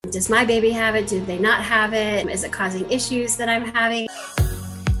Does my baby have it? Do they not have it? Is it causing issues that I'm having?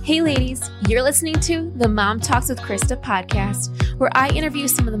 Hey ladies, you're listening to the Mom Talks with Krista podcast, where I interview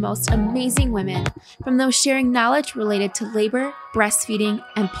some of the most amazing women, from those sharing knowledge related to labor, breastfeeding,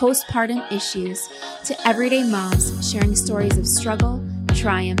 and postpartum issues, to everyday moms sharing stories of struggle,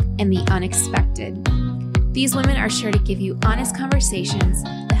 triumph, and the unexpected. These women are sure to give you honest conversations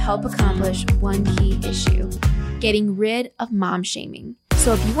to help accomplish one key issue: getting rid of mom shaming.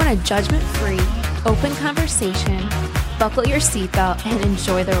 So if you want a judgment-free, open conversation, buckle your seatbelt and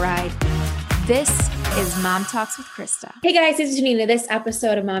enjoy the ride. This is Mom Talks with Krista. Hey guys, thanks for tuning into this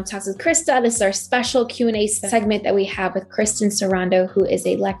episode of Mom Talks with Krista. This is our special Q&A segment that we have with Kristen Sorondo, who is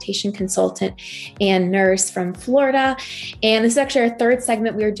a lactation consultant and nurse from Florida. And this is actually our third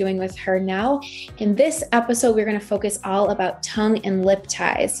segment we are doing with her now. In this episode, we're going to focus all about tongue and lip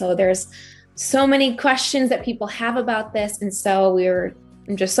ties. So there's so many questions that people have about this. And so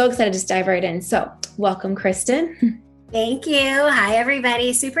I'm just so excited to just dive right in. So welcome, Kristen. Thank you. Hi,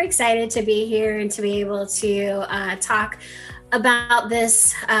 everybody. Super excited to be here and to be able to talk about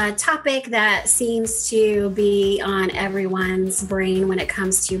this topic that seems to be on everyone's brain when it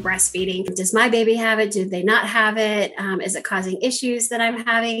comes to breastfeeding. Does my baby have it? Do they not have it? Is it causing issues that I'm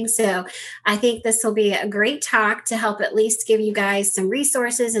having? So I think this will be a great talk to help at least give you guys some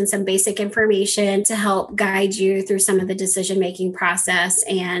resources and some basic information to help guide you through some of the decision-making process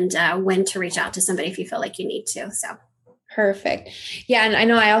and when to reach out to somebody if you feel like you need to. So. Perfect. Yeah. And I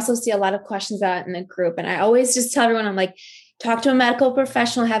know I also see a lot of questions about it in the group. And I always just tell everyone, I'm like, talk to a medical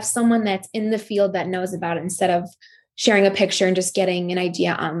professional, have someone that's in the field that knows about it instead of sharing a picture and just getting an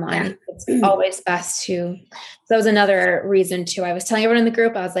idea online. Yeah. It's always best to. So that was another reason too. I was telling everyone in the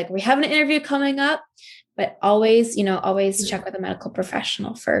group, I was like, we have an interview coming up, but always check with a medical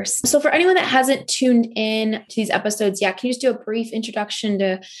professional first. So for anyone that hasn't tuned in to these episodes yet, can you just do a brief introduction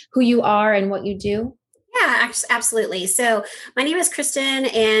to who you are and what you do? Yeah, absolutely. So my name is Kristen,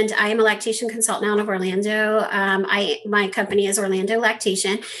 and I am a lactation consultant out of Orlando. My company is Orlando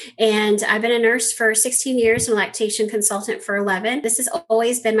Lactation, and I've been a nurse for 16 years and a lactation consultant for 11. This has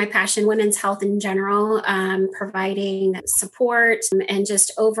always been my passion, women's health in general, providing support and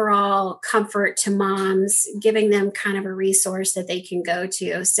just overall comfort to moms, giving them kind of a resource that they can go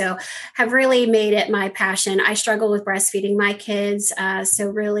to. So have really made it my passion. I struggle with breastfeeding my kids, so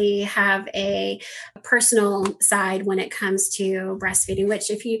really have a personal side when it comes to breastfeeding, which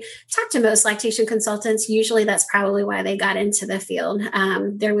if you talk to most lactation consultants, usually that's probably why they got into the field.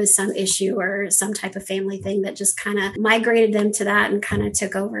 There was some issue or some type of family thing that just kind of migrated them to that and kind of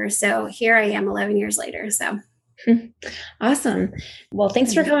took over. So here I am 11 years later. So. Awesome. Well,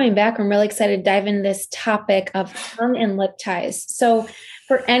 thanks for coming back. I'm really excited to dive into this topic of tongue and lip ties. So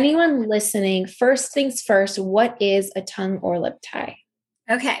for anyone listening, first things first, what is a tongue or lip tie?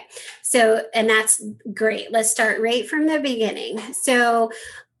 Okay. So, and that's great. Let's start right from the beginning. So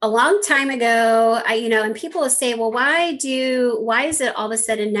a long time ago, and people will say, well, why is it all of a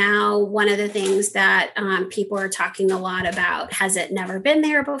sudden now one of the things that people are talking a lot about? Has it never been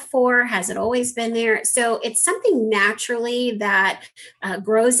there before? Has it always been there? So it's something naturally that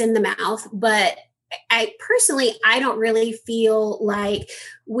grows in the mouth, but I don't really feel like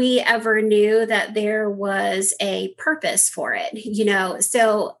we ever knew that there was a purpose for it,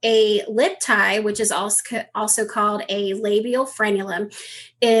 So a lip tie, which is also called a labial frenulum,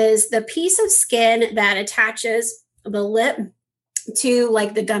 is the piece of skin that attaches the lip to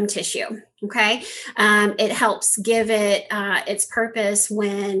like the gum tissue. Okay. It helps give it its purpose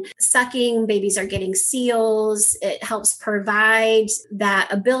when sucking, babies are getting seals. It helps provide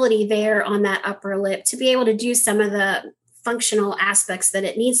that ability there on that upper lip to be able to do some of the functional aspects that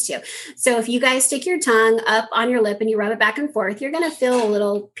it needs to. So if you guys stick your tongue up on your lip and you rub it back and forth, you're going to feel a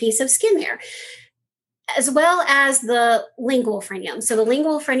little piece of skin there, as well as the lingual frenulum. So the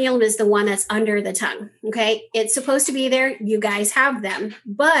lingual frenulum is the one that's under the tongue. Okay. It's supposed to be there. You guys have them.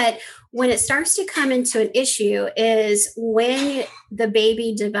 But when it starts to come into an issue is when the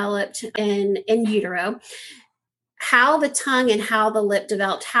baby developed in utero, how the tongue and how the lip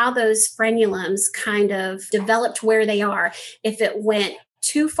developed, how those frenulums kind of developed where they are. If it went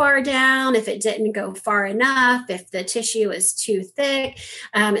too far down, if it didn't go far enough, if the tissue is too thick.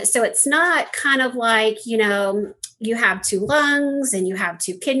 So it's not kind of like, you have two lungs and you have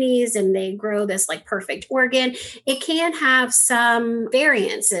two kidneys and they grow this like perfect organ. It can have some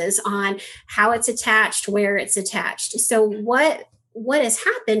variances on how it's attached, where it's attached. So what has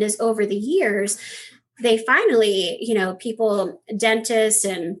happened is over the years, they finally, people, dentists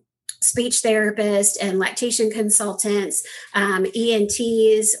and speech therapists and lactation consultants,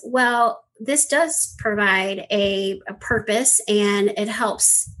 ENTs, well, this does provide a purpose, and it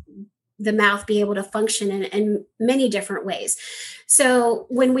helps the mouth be able to function in many different ways. So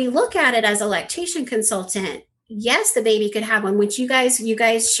when we look at it as a lactation consultant, yes, the baby could have one, which you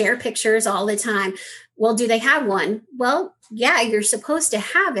guys share pictures all the time. Well, do they have one? Well, yeah, you're supposed to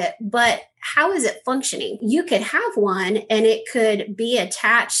have it, but how is it functioning? You could have one and it could be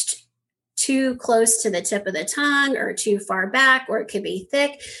attached too close to the tip of the tongue or too far back, or it could be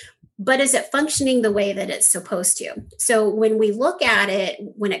thick. But is it functioning the way that it's supposed to? So when we look at it,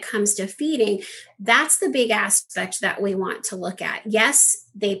 when it comes to feeding, that's the big aspect that we want to look at. Yes,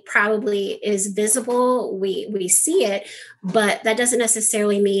 they probably is visible. We see it, but that doesn't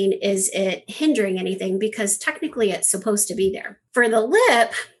necessarily mean is it hindering anything, because technically it's supposed to be there. For the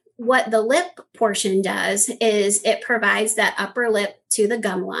lip, what the lip portion does is it provides that upper lip to the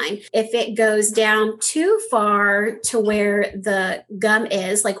gum line. If it goes down too far to where the gum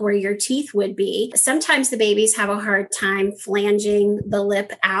is, like where your teeth would be, sometimes the babies have a hard time flanging the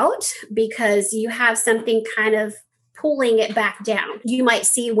lip out because you have something kind of pulling it back down. You might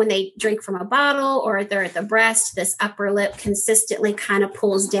see when they drink from a bottle or they're at the breast, this upper lip consistently kind of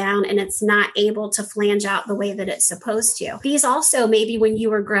pulls down and it's not able to flange out the way that it's supposed to. These also, maybe when you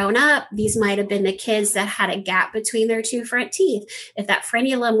were growing up, these might have been the kids that had a gap between their two front teeth. If that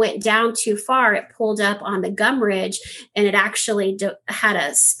frenulum went down too far, it pulled up on the gum ridge and it actually had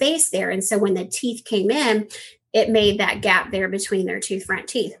a space there. And so when the teeth came in, it made that gap there between their two front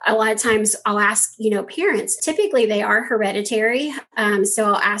teeth. A lot of times I'll ask, parents, typically they are hereditary. So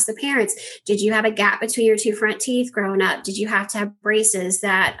I'll ask the parents, did you have a gap between your two front teeth growing up? Did you have to have braces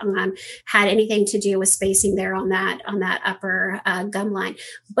that had anything to do with spacing there on that upper gum line?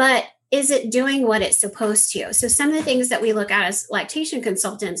 But is it doing what it's supposed to? So some of the things that we look at as lactation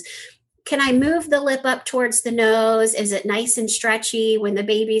consultants, can I move the lip up towards the nose? Is it nice and stretchy when the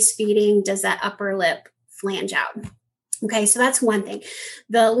baby's feeding? Does that upper lip flange out? Okay, so that's one thing.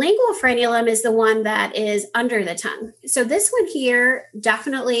 The lingual frenulum is the one that is under the tongue. So this one here,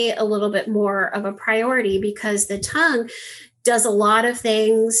 definitely a little bit more of a priority because the tongue does a lot of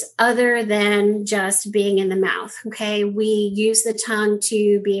things other than just being in the mouth. Okay. We use the tongue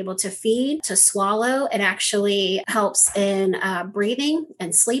to be able to feed, to swallow. It actually helps in breathing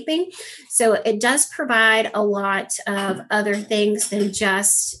and sleeping. So it does provide a lot of other things than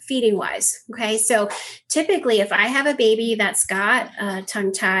just feeding wise. Okay. So typically if I have a baby that's got a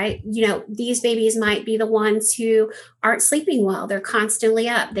tongue tie, these babies might be the ones who aren't sleeping well. They're constantly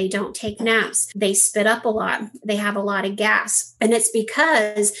up. They don't take naps. They spit up a lot. They have a lot of gas. And it's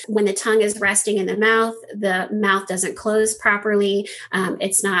because when the tongue is resting in the mouth doesn't close properly.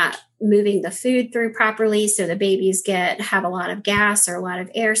 It's not moving the food through properly. So the babies have a lot of gas or a lot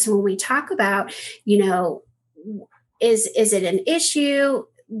of air. So when we talk about, is it an issue?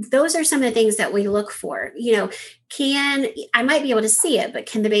 Those are some of the things that we look for. I might be able to see it, but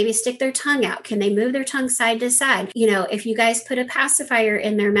can the baby stick their tongue out? Can they move their tongue side to side? If you guys put a pacifier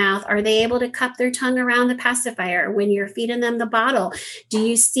in their mouth, are they able to cup their tongue around the pacifier when you're feeding them the bottle? Do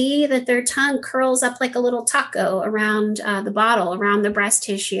you see that their tongue curls up like a little taco around the bottle, around the breast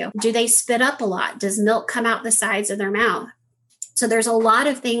tissue? Do they spit up a lot? Does milk come out the sides of their mouth? So there's a lot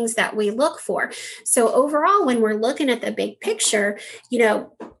of things that we look for. So overall, when we're looking at the big picture, moms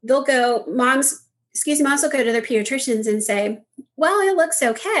will go to their pediatricians and say, well, it looks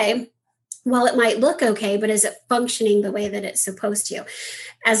okay. Well, it might look okay, but is it functioning the way that it's supposed to?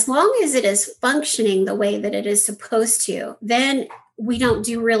 As long as it is functioning the way that it is supposed to, then we don't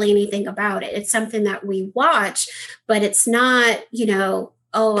do really anything about it. It's something that we watch, but it's not,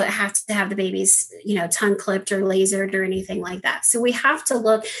 it has to have the baby's, tongue clipped or lasered or anything like that. So we have to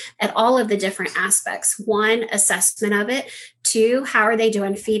look at all of the different aspects. One, assessment of it. Two, how are they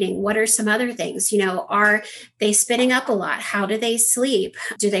doing feeding? What are some other things? Are they spitting up a lot? How do they sleep?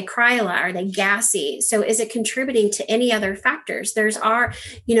 Do they cry a lot? Are they gassy? So is it contributing to any other factors?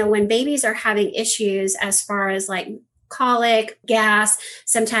 When babies are having issues as far as like colic, gas,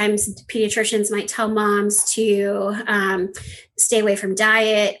 sometimes pediatricians might tell moms to stay away from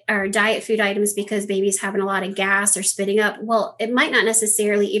diet food items because baby's having a lot of gas or spitting up. Well, it might not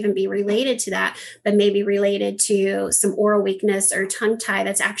necessarily even be related to that, but maybe related to some oral weakness or tongue tie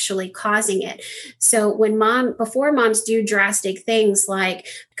that's actually causing it. So before moms do drastic things like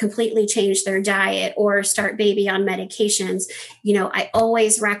completely change their diet or start baby on medications, I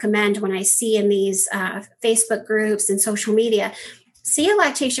always recommend when I see in these Facebook groups and social media, see a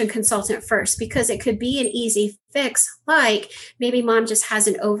lactation consultant first, because it could be an easy fix. Like maybe mom just has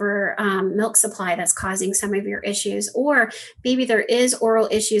an over milk supply that's causing some of your issues, or maybe there is oral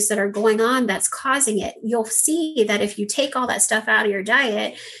issues that are going on that's causing it. You'll see that if you take all that stuff out of your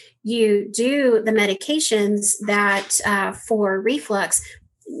diet, you do the medications that for reflux,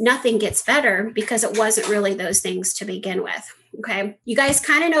 nothing gets better because it wasn't really those things to begin with. Okay. You guys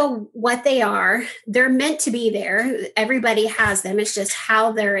kind of know what they are. They're meant to be there. Everybody has them. It's just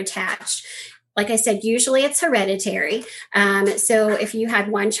how they're attached. Like I said, usually it's hereditary. So if you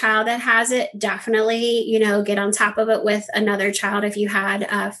had one child that has it, definitely, get on top of it with another child if you had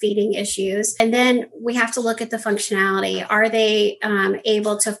feeding issues. And then we have to look at the functionality. Are they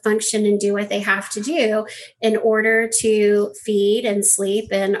able to function and do what they have to do in order to feed and sleep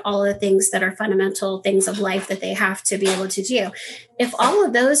and all the things that are fundamental things of life that they have to be able to do? If all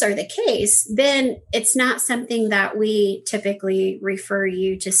of those are the case, then it's not something that we typically refer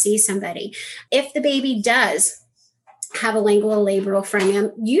you to see somebody. If the baby does have a lingual-labral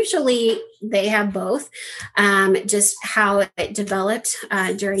frenium, usually they have both, just how it developed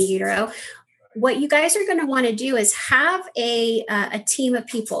during utero. What you guys are going to want to do is have a team of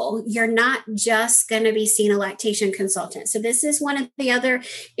people. You're not just going to be seeing a lactation consultant. So this is one of the other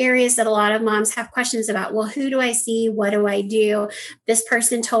areas that a lot of moms have questions about. Well, who do I see? What do I do? This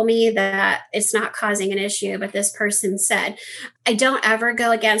person told me that it's not causing an issue, but this person said, I don't ever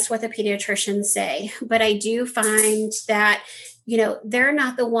go against what the pediatricians say, but I do find that they're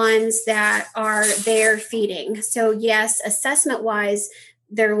not the ones that are there feeding. So yes, assessment wise,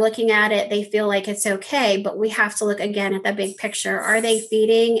 they're looking at it, they feel like it's okay, but we have to look again at the big picture. Are they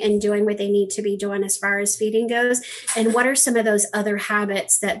feeding and doing what they need to be doing as far as feeding goes? And what are some of those other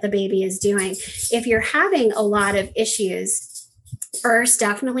habits that the baby is doing? If you're having a lot of issues, first,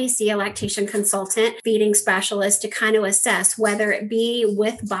 definitely see a lactation consultant, feeding specialist to kind of assess whether it be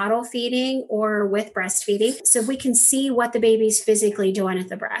with bottle feeding or with breastfeeding. So we can see what the baby's physically doing at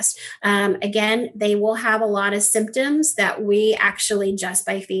the breast. Again, they will have a lot of symptoms that we actually just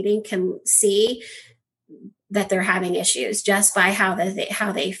by feeding can see that they're having issues just by how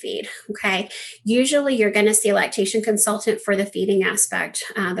they feed. Okay. Usually you're going to see a lactation consultant for the feeding aspect,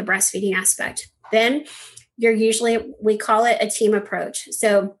 the breastfeeding aspect. Then we call it a team approach.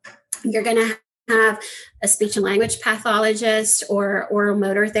 So you're going to have a speech and language pathologist or oral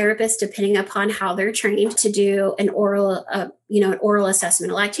motor therapist, depending upon how they're trained to do an oral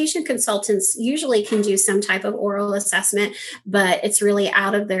assessment. Lactation consultants usually can do some type of oral assessment, but it's really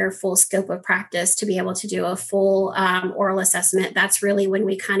out of their full scope of practice to be able to do a full oral assessment. That's really when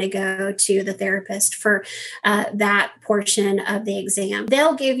we kind of go to the therapist for that portion of the exam.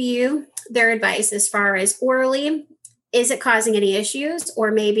 They'll give you their advice as far as orally. Is it causing any issues?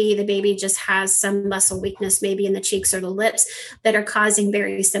 Or maybe the baby just has some muscle weakness, maybe in the cheeks or the lips, that are causing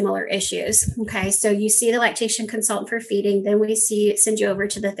very similar issues. Okay, so you see the lactation consultant for feeding, then we send you over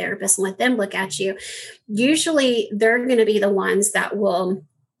to the therapist and let them look at you. Usually they're going to be the ones that will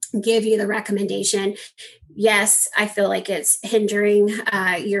give you the recommendation. Yes, I feel like it's hindering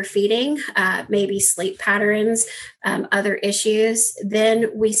your feeding, maybe sleep patterns, other issues.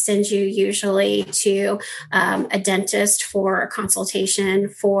 Then we send you usually to a dentist for a consultation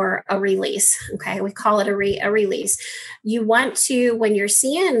for a release. Okay, we call it a release. You want to, when you're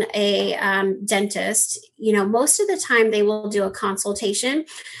seeing a dentist, most of the time they will do a consultation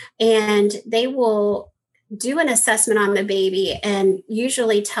and they will do an assessment on the baby and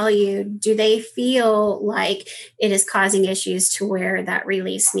usually tell you, do they feel like it is causing issues to where that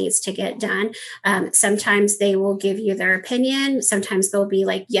release needs to get done? Sometimes they will give you their opinion. Sometimes they'll be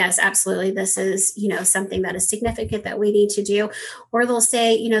like, yes, absolutely. This is, something that is significant that we need to do. Or they'll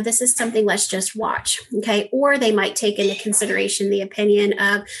say, this is something, let's just watch. Okay. Or they might take into consideration the opinion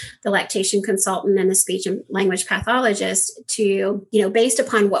of the lactation consultant and the speech and language pathologist to, based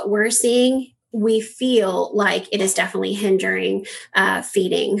upon what we're seeing, we feel like it is definitely hindering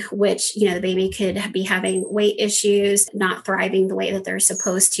feeding, which, the baby could be having weight issues, not thriving the way that they're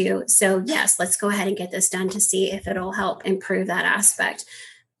supposed to. So yes, let's go ahead and get this done to see if it'll help improve that aspect.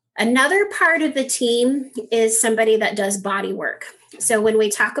 Another part of the team is somebody that does body work. So when we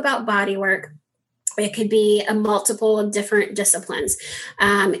talk about body work, it could be a multiple of different disciplines,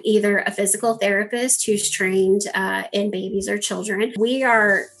 either a physical therapist who's trained in babies or children. We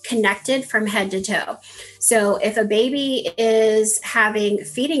are connected from head to toe. So if a baby is having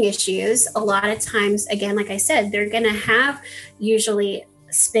feeding issues, a lot of times, again, like I said, they're going to have usually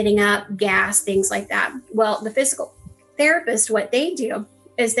spitting up, gas, things like that. Well, the physical therapist, what they do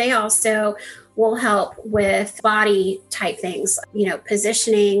is they also will help with body type things,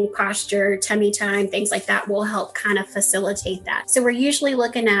 positioning, posture, tummy time, things like that will help kind of facilitate that. So we're usually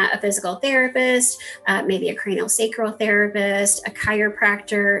looking at a physical therapist, maybe a craniosacral therapist, a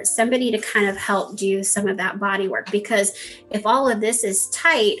chiropractor, somebody to kind of help do some of that body work. Because if all of this is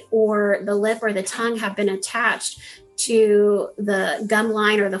tight or the lip or the tongue have been attached to the gum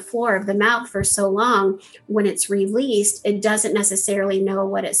line or the floor of the mouth for so long, when it's released, it doesn't necessarily know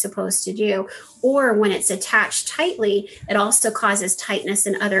what it's supposed to do. Or when it's attached tightly, it also causes tightness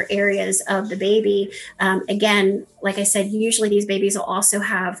in other areas of the baby. Again, like I said, usually these babies will also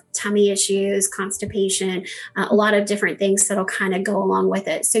have tummy issues, constipation, a lot of different things that'll kind of go along with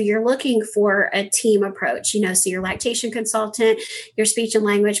it. So you're looking for a team approach, so your lactation consultant, your speech and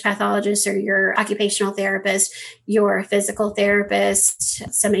language pathologist, or your occupational therapist, your physical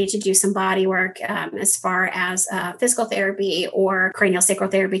therapist, somebody to do some body work as far as physical therapy or cranial sacral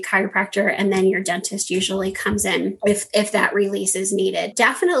therapy, chiropractor, and then your dentist usually comes in if that release is needed.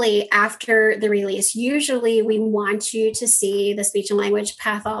 Definitely after the release, usually we want you to see the speech and language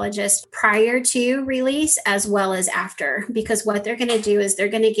pathologist prior to release as well as after, because what they're going to do is they're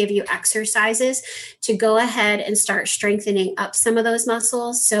going to give you exercises to go ahead and start strengthening up some of those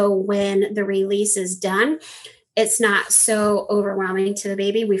muscles. So when the release is done, it's not so overwhelming to the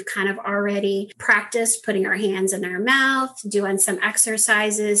baby. We've kind of already practiced putting our hands in their mouth, doing some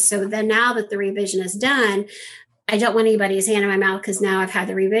exercises. So then now that the revision is done, I don't want anybody's hand in my mouth because now I've had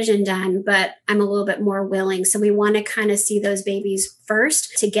the revision done, but I'm a little bit more willing. So we want to kind of see those babies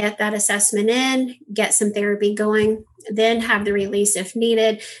first to get that assessment in, get some therapy going, then have the release if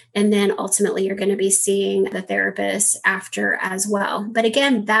needed. And then ultimately you're going to be seeing the therapist after as well. But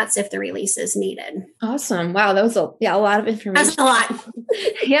again, that's if the release is needed. Awesome. Wow. That was a lot of information. That's a lot.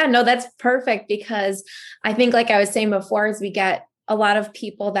 Yeah, no, that's perfect, because I think, like I was saying before, is we get a lot of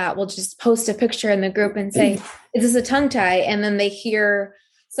people that will just post a picture in the group and say, is this a tongue tie? And then they hear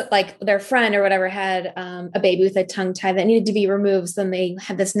like their friend or whatever had a baby with a tongue tie that needed to be removed. So then they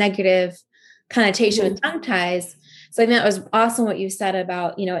had this negative connotation with tongue ties. So I think that was awesome what you said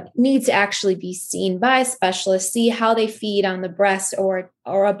about, it needs to actually be seen by a specialist, see how they feed on the breast or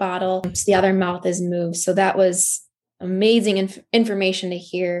a bottle, so the other mouth is moved. So that was amazing information to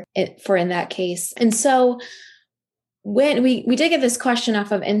hear in that case. And so when we did get this question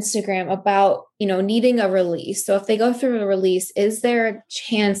off of Instagram about, needing a release. So if they go through a release, is there a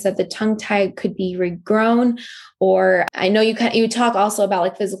chance that the tongue tie could be regrown? Or I know you talk also about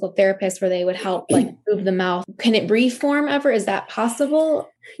like physical therapists where they would help like move the mouth. Can it reform ever? Is that possible?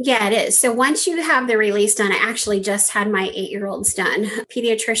 Yeah, it is. So once you have the release done, I actually just had my 8-year-olds done.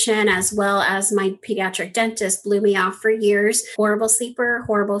 Pediatrician as well as my pediatric dentist blew me off for years. Horrible sleeper,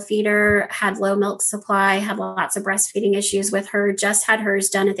 horrible feeder, had low milk supply, had lots of breastfeeding issues with her, just had hers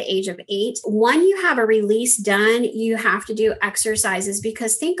done at the age of 8. When you have a release done, you have to do exercises,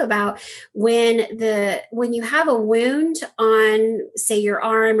 because think about when you have a wound on, say, your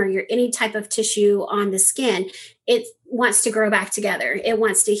arm or any type of tissue on the skin, it wants to grow back together. It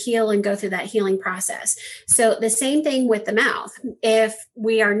wants to heal and go through that healing process. So the same thing with the mouth. If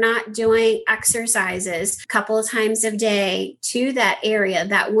we are not doing exercises a couple of times a day to that area,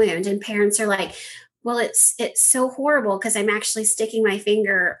 that wound, and parents are like, well, it's so horrible because I'm actually sticking my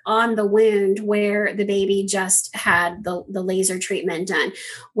finger on the wound where the baby just had the laser treatment done.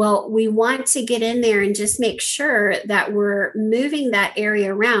 Well, we want to get in there and just make sure that we're moving that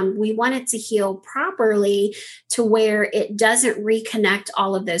area around. We want it to heal properly to where it doesn't reconnect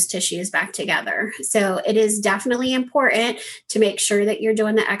all of those tissues back together. So it is definitely important to make sure that you're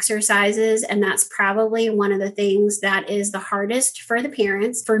doing the exercises. And that's probably one of the things that is the hardest for the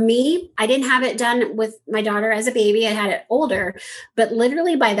parents. For me, I didn't have it done with my daughter as a baby. I had it older, but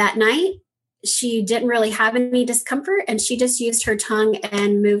literally by that night, she didn't really have any discomfort, and she just used her tongue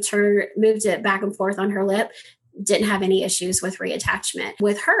and moved it back and forth on her lip. Didn't have any issues with reattachment.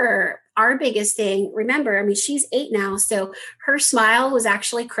 With her, our biggest thing, remember, she's 8 now, so her smile was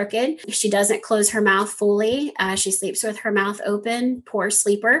actually crooked. She doesn't close her mouth fully. She sleeps with her mouth open, poor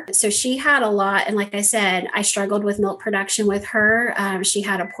sleeper. So she had a lot. And like I said, I struggled with milk production with her. She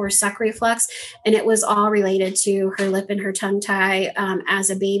had a poor suck reflux, and it was all related to her lip and her tongue tie as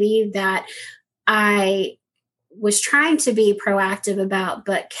a baby that I was trying to be proactive about,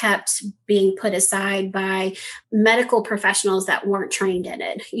 but kept being put aside by medical professionals that weren't trained in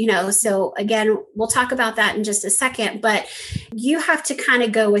it, So again, we'll talk about that in just a second, but you have to kind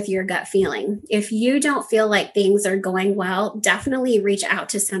of go with your gut feeling. If you don't feel like things are going well, definitely reach out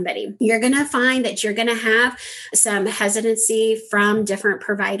to somebody. You're going to find that you're going to have some hesitancy from different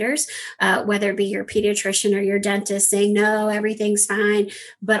providers, whether it be your pediatrician or your dentist saying, no, everything's fine.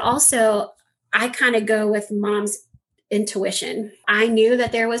 But also, I kind of go with mom's intuition. I knew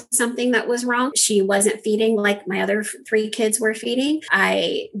that there was something that was wrong. She wasn't feeding like my other 3 kids were feeding.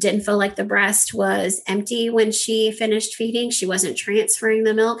 I didn't feel like the breast was empty when she finished feeding. She wasn't transferring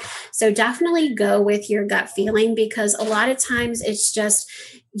the milk. So definitely go with your gut feeling, because a lot of times it's just,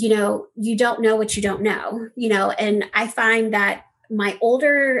 you don't know what you don't know, and I find that my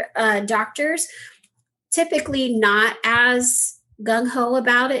older doctors typically not as gung-ho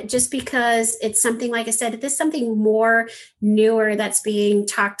about it, just because it's something, like I said, this is something more newer that's being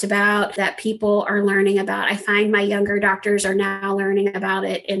talked about, that people are learning about. I find my younger doctors are now learning about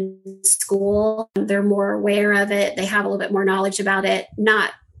it in school. They're more aware of it. They have a little bit more knowledge about it.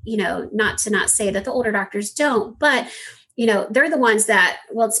 Not to say that the older doctors don't, but they're the ones that,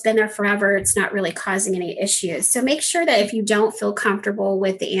 well, it's been there forever. It's not really causing any issues. So make sure that if you don't feel comfortable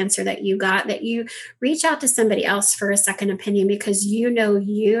with the answer that you got, that you reach out to somebody else for a second opinion, because your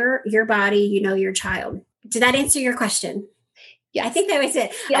body, your child. Did that answer your question? Yeah, I think that was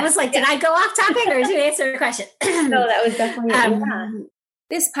it. Yes. I was like, did I go off topic or did you answer your question? No, that was definitely it.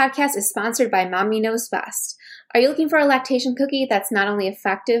 This podcast is sponsored by Mommy Knows Best. Are you looking for a lactation cookie that's not only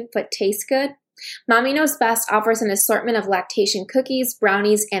effective, but tastes good? Mommy Knows Best offers an assortment of lactation cookies,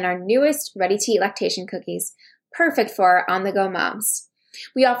 brownies, and our newest ready-to-eat lactation cookies, perfect for our on-the-go moms.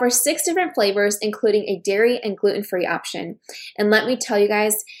 We offer 6 different flavors, including a dairy and gluten-free option. And let me tell you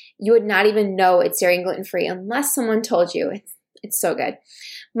guys, you would not even know it's dairy and gluten-free unless someone told you. It's so good.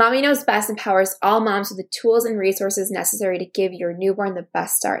 Mommy Knows Best empowers all moms with the tools and resources necessary to give your newborn the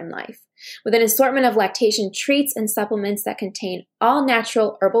best start in life. With an assortment of lactation treats and supplements that contain all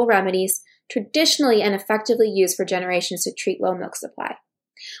natural herbal remedies, traditionally and effectively used for generations to treat low milk supply.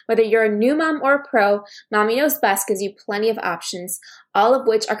 Whether you're a new mom or a pro, Mommy Knows Best gives you plenty of options, all of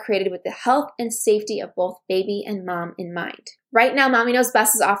which are created with the health and safety of both baby and mom in mind. Right now, Mommy Knows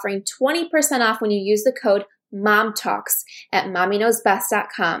Best is offering 20% off when you use the code MOMTALKS at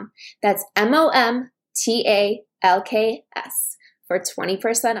mommyknowsbest.com. That's MOMTALKS for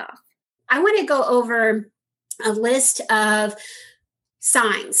 20% off. I want to go over a list of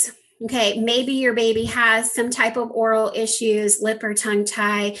signs. Okay, maybe your baby has some type of oral issues, lip or tongue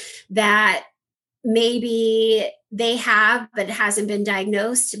tie, that maybe they have, but it hasn't been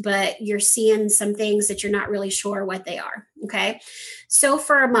diagnosed, but you're seeing some things that you're not really sure what they are. Okay. So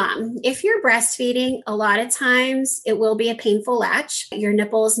for a mom, if you're breastfeeding, a lot of times it will be a painful latch. Your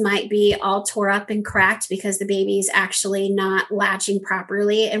nipples might be all tore up and cracked because the baby's actually not latching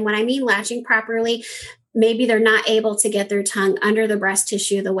properly. And when I mean latching properly, maybe they're not able to get their tongue under the breast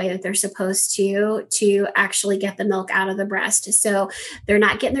tissue the way that they're supposed to actually get the milk out of the breast. So they're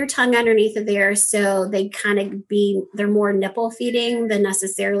not getting their tongue underneath of there. So they they're more nipple feeding than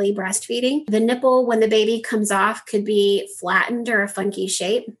necessarily breastfeeding. The nipple, when the baby comes off, could be flattened or a funky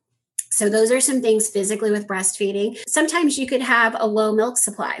shape. So those are some things physically with breastfeeding. Sometimes you could have a low milk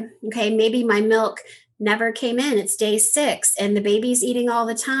supply. Okay, maybe my milk never came in. It's day 6 and the baby's eating all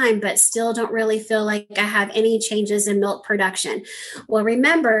the time, but still don't really feel like I have any changes in milk production. Well,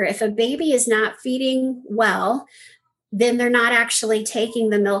 remember, if a baby is not feeding well, then they're not actually taking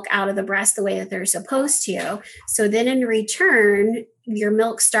the milk out of the breast the way that they're supposed to. So then in return, your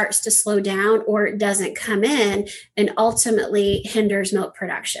milk starts to slow down or it doesn't come in and ultimately hinders milk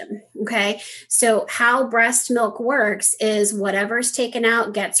production. Okay. So how breast milk works is whatever's taken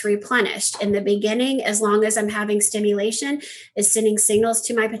out gets replenished. In the beginning, as long as I'm having stimulation, is sending signals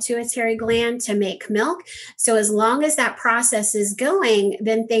to my pituitary gland to make milk. So as long as that process is going,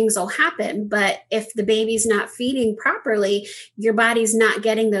 then things will happen. But if the baby's not feeding properly, your body's not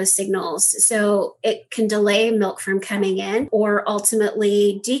getting those signals. So it can delay milk from coming in or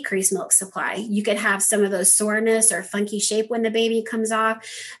ultimately decrease milk supply. You could have some of those soreness or funky shape when the baby comes off.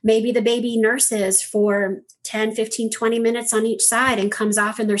 Maybe the baby nurses for 10, 15, 20 minutes on each side and comes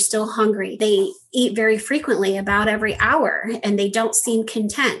off and they're still hungry. They eat very frequently, about every hour, and they don't seem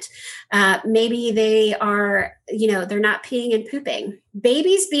content. Maybe they are, they're not peeing and pooping.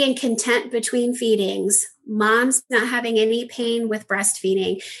 Babies being content between feedings, moms not having any pain with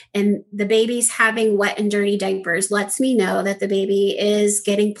breastfeeding, and the baby's having wet and dirty diapers lets me know that the baby is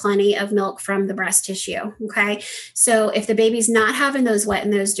getting plenty of milk from the breast tissue. Okay. So if the baby's not having those wet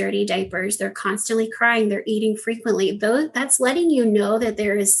and those dirty diapers, they're constantly crying, they're eating frequently, that's letting you know that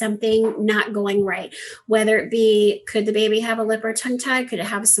there is something not going right. Whether it be, could the baby have a lip or tongue tie? Could it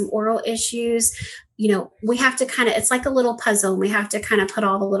have some oral issues? We have to it's like a little puzzle. We have to kind of put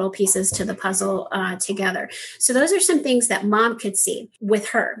all the little pieces to the puzzle together. So those are some things that mom could see with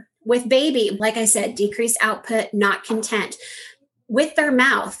her. With baby, like I said, decreased output, not content. with their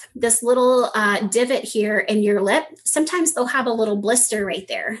mouth, this little divot here in your lip, sometimes they'll have a little blister right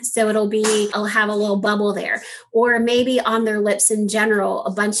there. So I'll have a little bubble there, or maybe on their lips in general,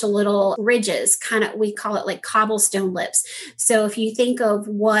 a bunch of little ridges, we call it like cobblestone lips. So if you think of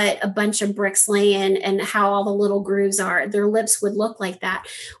what a bunch of bricks laying and how all the little grooves are, their lips would look like that.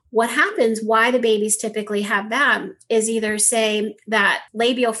 What happens, why the babies typically have that, is either say that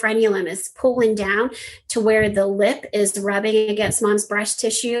labial frenulum is pulling down to where the lip is rubbing against mom's breast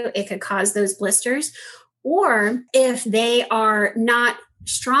tissue. It could cause those blisters. Or if they are not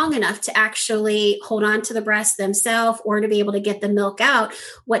strong enough to actually hold on to the breast themselves or to be able to get the milk out,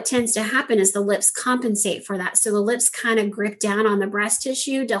 what tends to happen is the lips compensate for that. So the lips kind of grip down on the breast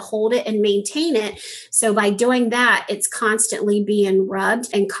tissue to hold it and maintain it. So by doing that, it's constantly being rubbed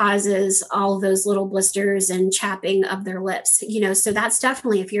and causes all of those little blisters and chapping of their lips. So that's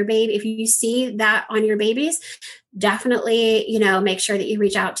definitely, if you see that on your babies, definitely, make sure that you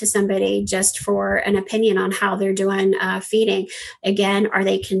reach out to somebody just for an opinion on how they're doing feeding. Again, are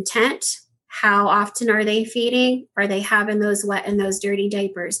they content? How often are they feeding? Are they having those wet and those dirty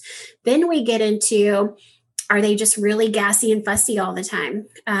diapers? Then we get into, are they just really gassy and fussy all the time?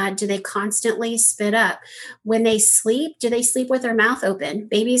 Do they constantly spit up? When they sleep, do they sleep with their mouth open?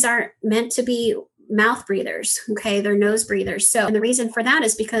 Babies aren't meant to be mouth breathers. Okay. They're nose breathers. So, and the reason for that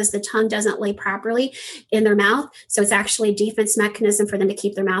is because the tongue doesn't lay properly in their mouth. So it's actually a defense mechanism for them to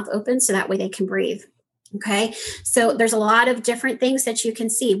keep their mouth open. So that way they can breathe. Okay. So there's a lot of different things that you can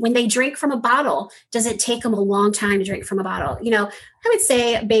see. When they drink from a bottle, does it take them a long time to drink from a bottle? I would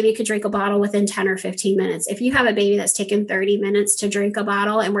say a baby could drink a bottle within 10 or 15 minutes. If you have a baby that's taken 30 minutes to drink a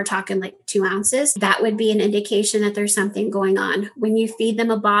bottle, and we're talking like 2 ounces, that would be an indication that there's something going on. When you feed them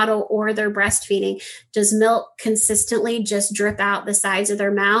a bottle or they're breastfeeding, does milk consistently just drip out the sides of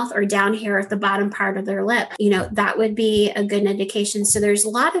their mouth or down here at the bottom part of their lip? That would be a good indication. So there's a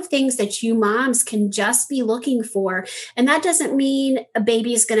lot of things that you moms can just be looking for. And that doesn't mean a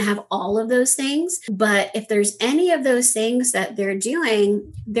baby is going to have all of those things. But if there's any of those things that they're doing,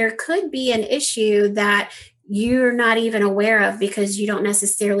 there could be an issue that you're not even aware of because you don't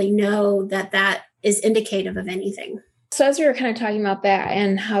necessarily know that that is indicative of anything. So as we were kind of talking about that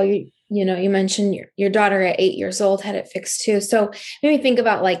and how you mentioned your daughter at 8 years old had it fixed too. So maybe think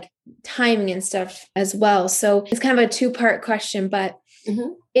about like timing and stuff as well. So it's kind of a 2-part question, but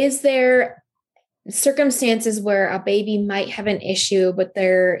is there circumstances where a baby might have an issue, but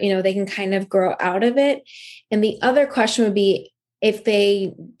they can kind of grow out of it? And the other question would be, if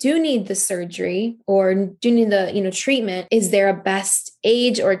they do need the surgery or do need the, treatment, is there a best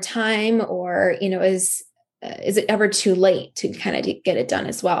age or time, or, is it ever too late to kind of get it done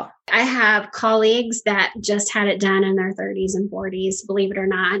as well? I have colleagues that just had it done in their 30s and 40s, believe it or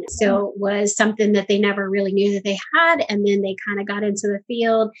not. So it was something that they never really knew that they had. And then they kind of got into the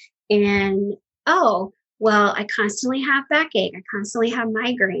field and, I constantly have backache. I constantly have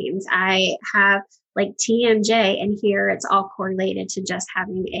migraines. I have like TMJ, and here it's all correlated to just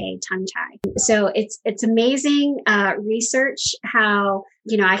having a tongue tie. So it's amazing research how,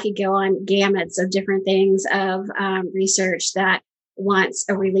 I could go on gamuts of different things of research that once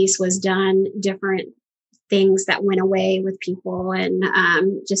a release was done, different things that went away with people. And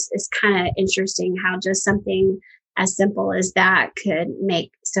just it's kind of interesting how just something as simple as that could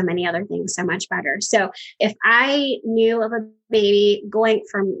make so many other things so much better. So if I knew of a baby, going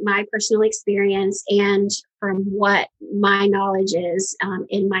from my personal experience and from what my knowledge is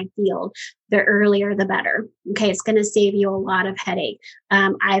in my field, the earlier, the better. Okay. It's going to save you a lot of headache.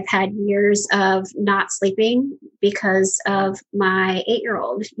 I've had years of not sleeping because of my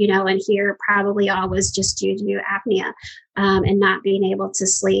 8-year-old, and here probably all was just due to apnea and not being able to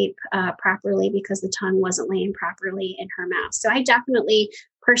sleep properly because the tongue wasn't laying properly in her mouth. So I definitely,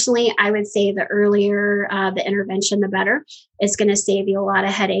 personally, I would say the earlier the intervention, the better. It's going to save you a lot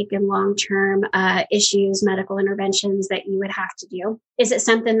of headache and long-term issues, medical interventions that you would have to do. Is it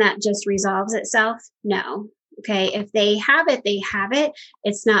something that just resolves itself? No. Okay. If they have it, they have it.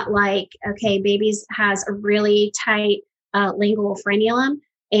 It's not like, okay, babies has a really tight lingual frenulum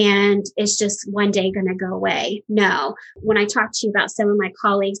and it's just one day going to go away. No. When I talk to you about some of my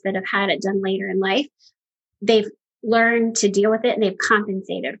colleagues that have had it done later in life, they've learned to deal with it and they've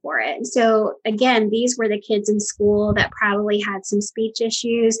compensated for it. And so again, these were the kids in school that probably had some speech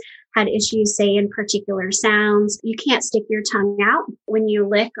issues, had issues saying particular sounds. You can't stick your tongue out when you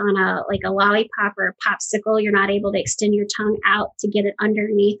lick on a lollipop or a popsicle. You're not able to extend your tongue out to get it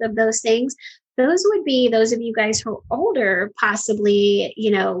underneath of those things. Those would be, those of you guys who are older, possibly,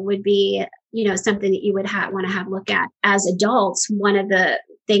 would be, something that you would want to have look at. As adults, one of the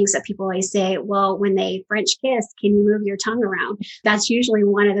things that people always say, well, when they French kiss, can you move your tongue around? That's usually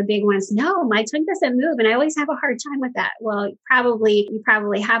one of the big ones. No, my tongue doesn't move. And I always have a hard time with that. Well, you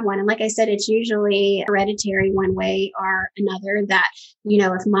probably have one. And like I said, it's usually hereditary one way or another that,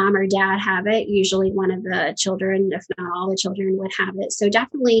 if mom or dad have it, usually one of the children, if not all the children, would have it. So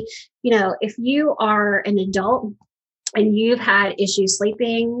definitely, if you are an adult and you've had issues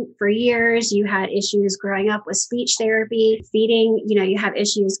sleeping for years, you had issues growing up with speech therapy, feeding, you have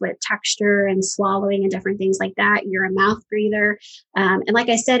issues with texture and swallowing and different things like that. You're a mouth breather. And like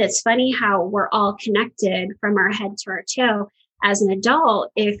I said, it's funny how we're all connected from our head to our toe. As an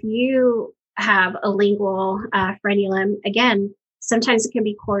adult, if you have a lingual frenulum, again, sometimes it can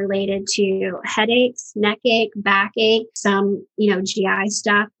be correlated to headaches, neck ache, backache, some, GI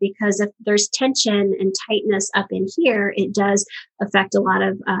stuff, because if there's tension and tightness up in here, it does affect a lot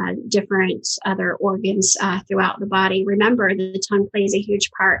of different other organs throughout the body. Remember, the tongue plays a huge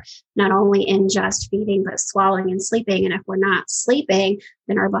part, not only in just feeding, but swallowing and sleeping. And if we're not sleeping,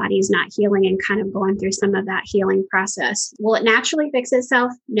 then our body's not healing and kind of going through some of that healing process. Will it naturally fix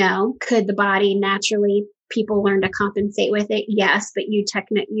itself? No. Could the body naturally people learn to compensate with it? Yes, but you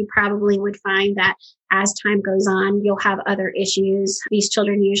probably would find that as time goes on, you'll have other issues. These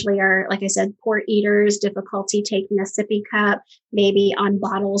children usually are, like I said, poor eaters, difficulty taking a sippy cup, maybe on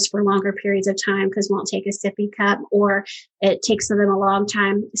bottles for longer periods of time because won't take a sippy cup, or it takes them a long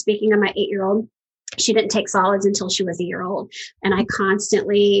time. Speaking of my 8-year-old, she didn't take solids until she was a year old. And I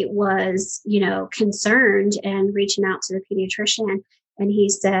constantly was, concerned and reaching out to the pediatrician. And he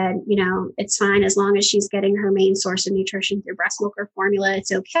said, it's fine as long as she's getting her main source of nutrition through breast milk or formula,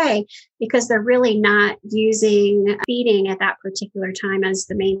 it's okay, because they're really not using feeding at that particular time as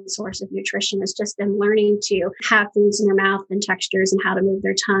the main source of nutrition. It's just them learning to have foods in their mouth and textures and how to move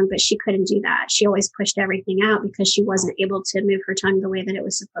their tongue. But she couldn't do that. She always pushed everything out because she wasn't able to move her tongue the way that it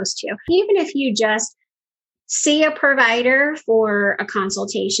was supposed to. Even if you just see a provider for a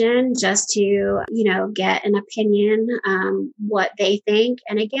consultation just to, get an opinion, what they think.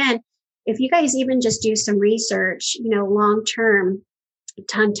 And again, if you guys even just do some research, long-term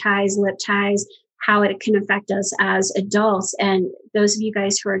tongue ties, lip ties, how it can affect us as adults. And those of you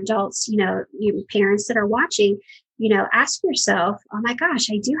guys who are adults, you parents that are watching, ask yourself, oh my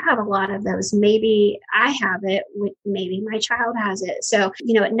gosh, I do have a lot of those. Maybe I have it, maybe my child has it. So,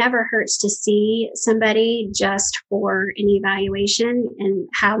 it never hurts to see somebody just for an evaluation and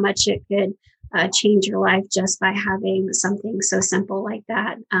how much it could change your life just by having something so simple like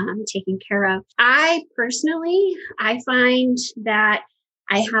that taken care of. I find that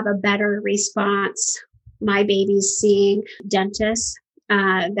I have a better response. My baby's seeing dentists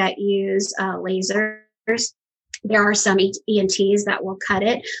that use lasers. There are some ENTs that will cut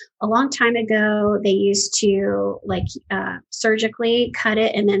it. A long time ago, they used to surgically cut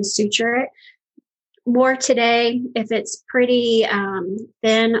it and then suture it. More today, if it's pretty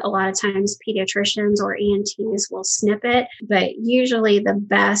thin, a lot of times pediatricians or ENTs will snip it. But usually the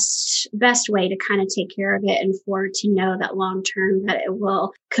best way to kind of take care of it and to know that long term that it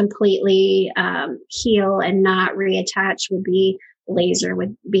will completely heal and not reattach would be laser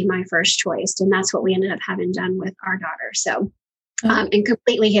would be my first choice. And that's what we ended up having done with our daughter. So, and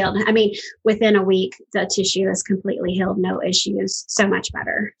completely healed. I mean, within a week, the tissue is completely healed, no issues, so much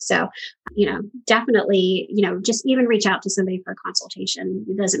better. So, definitely, just even reach out to somebody for a consultation.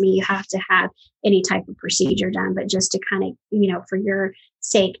 It doesn't mean you have to have any type of procedure done, but just to kind of, for your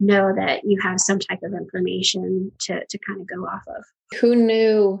sake, know that you have some type of information to kind of go off of. Who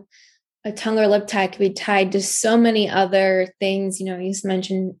knew a tongue or lip tie could be tied to so many other things? You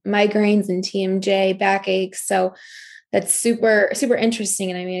mentioned migraines and TMJ, backaches. So that's super, super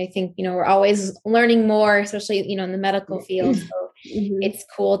interesting. And I mean, I think, we're always learning more, especially, in the medical field. So it's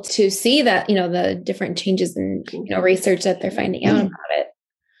cool to see that, the different changes in, research that they're finding out about it.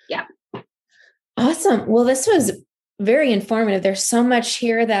 Yeah. Awesome. Well, this was very informative. There's so much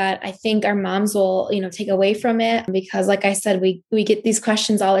here that I think our moms will, take away from it, because like I said, we get these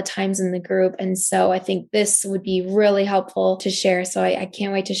questions all the times in the group. And so I think this would be really helpful to share. So I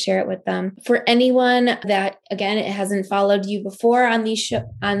can't wait to share it with them. For anyone that, again, it hasn't followed you before on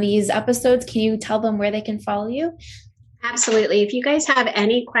these episodes, can you tell them where they can follow you? Absolutely. If you guys have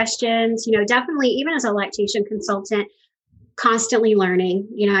any questions, definitely, even as a lactation consultant, constantly learning.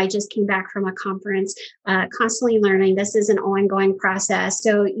 I just came back from a conference, constantly learning. This is an ongoing process.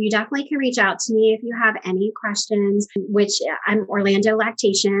 So you definitely can reach out to me if you have any questions, which I'm Orlando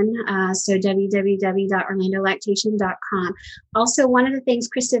Lactation. So www.orlandolactation.com. Also, one of the things,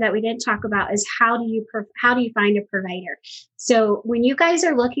 Krista, that we didn't talk about is how do you find a provider? So when you guys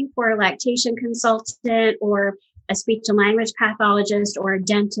are looking for a lactation consultant or a speech and language pathologist or a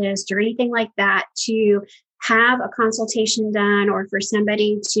dentist or anything like that to have a consultation done or for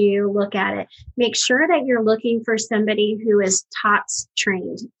somebody to look at it, make sure that you're looking for somebody who is TOTS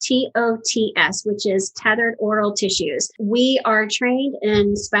trained, TOTS, which is tethered oral tissues. We are trained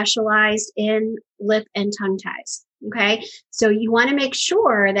and specialized in lip and tongue ties. Okay. So you want to make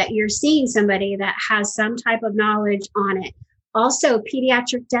sure that you're seeing somebody that has some type of knowledge on it. Also,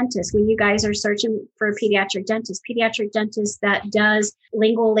 pediatric dentist, when you guys are searching for a pediatric dentist that does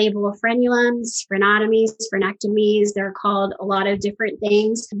lingual labial frenulums, frenotomies, frenectomies, they're called a lot of different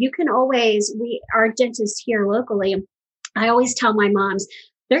things. You can always, our dentists here locally, I always tell my moms,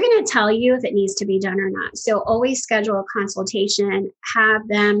 they're going to tell you if it needs to be done or not. So always schedule a consultation, have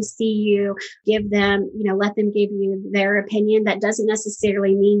them see you, give them, let them give you their opinion. That doesn't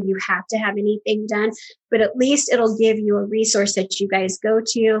necessarily mean you have to have anything done, but at least it'll give you a resource that you guys go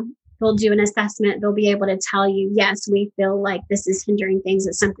to. They'll do an assessment. They'll be able to tell you, yes, we feel like this is hindering things.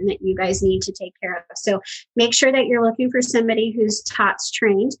 It's something that you guys need to take care of. So make sure that you're looking for somebody who's TOTS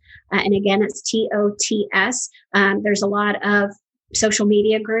trained. And again, it's TOTS. There's a lot of social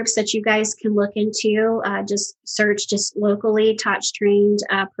media groups that you guys can look into. Just search just locally TOTS trained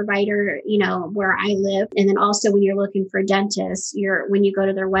provider, where I live. And then also when you're looking for dentists, when you go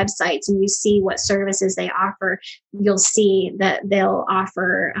to their websites and you see what services they offer, you'll see that they'll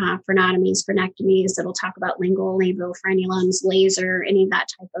offer frenotomies, frenectomies. It'll talk about lingual, labial frenulums, laser, any of that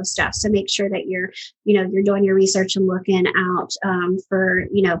type of stuff. So make sure that you're doing your research and looking out for,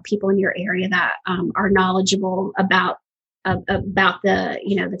 people in your area that are knowledgeable about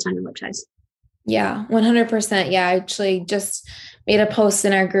the tongue and lip ties. Yeah, 100%. Yeah, I actually just made a post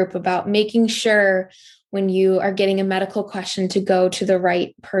in our group about making sure when you are getting a medical question to go to the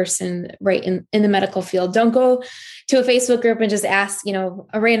right person, right in the medical field. Don't go to a Facebook group and just ask,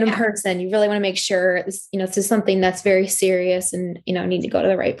 a random person. You really want to make sure this is something that's very serious and, need to go to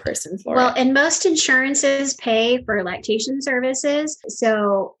the right person for it. Well, and most insurances pay for lactation services.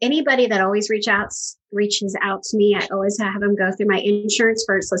 So anybody that always reaches out to me, I always have them go through my insurance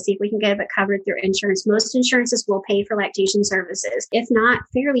first. Let's see if we can get it covered through insurance. Most insurances will pay for lactation services, if not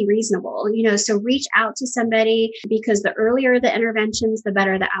fairly reasonable, so reach out to somebody, because the earlier the interventions, the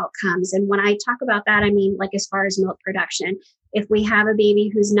better the outcomes. And when I talk about that, I mean, like as far as milk production, if we have a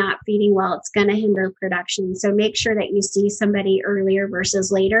baby who's not feeding well, it's going to hinder production. So make sure that you see somebody earlier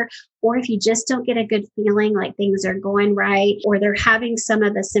versus later. Or if you just don't get a good feeling like things are going right, or they're having some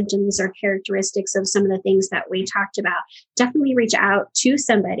of the symptoms or characteristics of some of the things that we talked about, definitely reach out to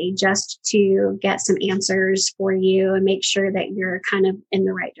somebody just to get some answers for you and make sure that you're kind of in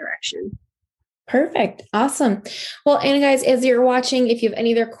the right direction. Perfect. Awesome. Well, and guys, as you're watching, if you have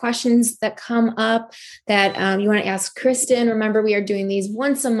any other questions that come up that you want to ask Kristen, remember we are doing these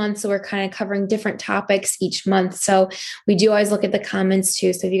once a month. So we're kind of covering different topics each month. So we do always look at the comments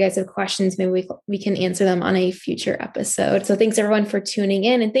too. So if you guys have questions, maybe we can answer them on a future episode. So thanks everyone for tuning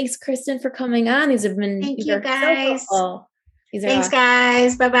in. And thanks, Kristen, for coming on. These have been Thank you guys. So Thanks,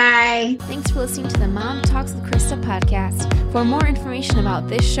 guys. Bye-bye. Thanks for listening to the Mom Talks with Krista podcast. For more information about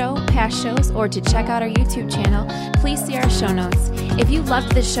this show, past shows, or to check out our YouTube channel, please see our show notes. If you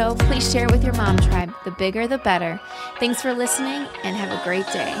loved this show, please share it with your mom tribe. The bigger, the better. Thanks for listening and have a great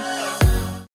day.